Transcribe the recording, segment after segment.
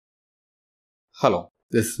Hello,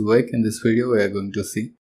 this is Vivek. In this video, we are going to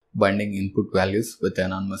see binding input values with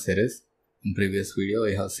anonymous arrays. In previous video,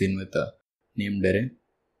 I have seen with a named array.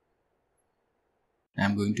 I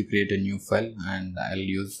am going to create a new file and I'll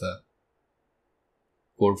use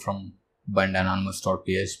code from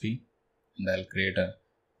bindanonymous.php and I'll create an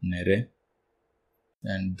array.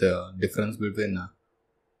 And the difference between a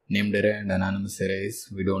named array and anonymous array is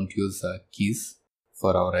we don't use keys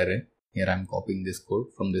for our array. Here I am copying this code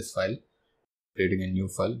from this file, creating a new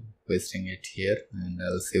file, pasting it here, and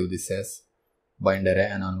I'll save this as bind array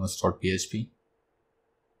anonymous.php.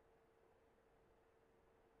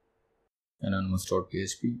 And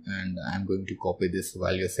I'm going to copy this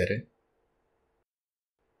values array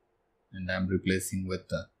and I'm replacing with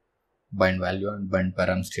the bind value and bind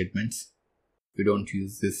param statements. We don't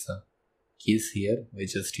use this keys here, we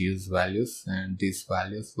just use values, and these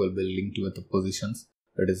values will be linked with the positions,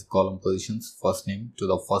 that is column positions, first name to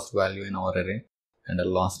the first value in our array and the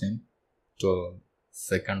last name to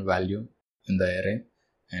second value in the array,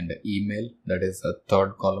 and email, that is a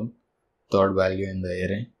third column, third value in the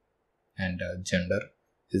array, and gender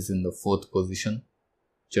is in the fourth position.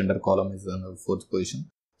 Gender column is in the fourth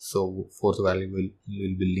position, so fourth value will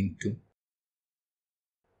be linked to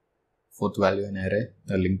fourth value in array,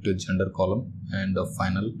 the link to gender column, and the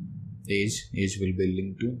final age will be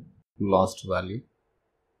linked to last value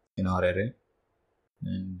in our array.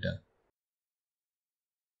 And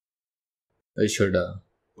I should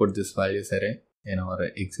put this values array in our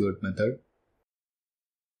execute method,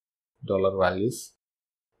 $values.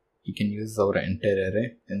 You can use our entire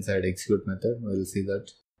array inside execute method. We'll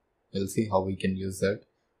see how we can use that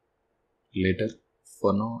later.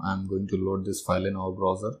 For now, I'm going to load this file in our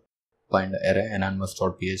browser, bind array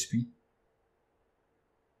anonymous.php.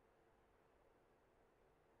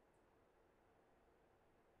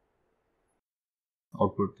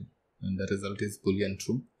 Output, and the result is boolean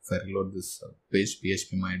true. If I reload this page,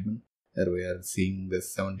 PHP myadmin, here we are seeing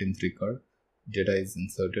this 17th record. Data is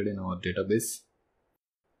inserted in our database.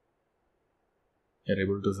 You are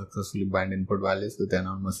able to successfully bind input values with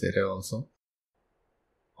anonymous array also.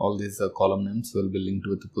 All these column names will be linked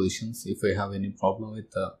with the positions. If I have any problem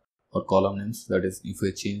with our column names, that is, if I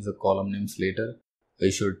change the column names later, I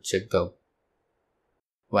should check the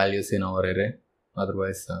values in our array.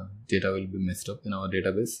 Otherwise, data will be messed up in our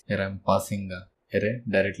database. Here I am passing array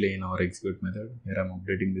directly in our execute method. Here I am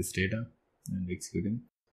updating this data and executing.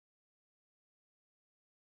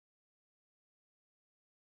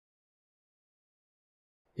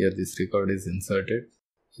 Here this record is inserted,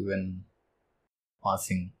 even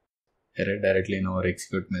passing array directly in our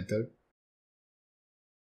execute method.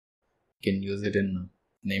 You can use it in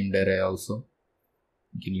named array also.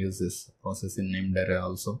 You can use this process in named array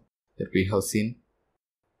also. Here we have seen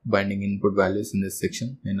binding input values in this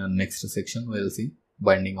section. In our next section, we will see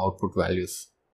binding output values.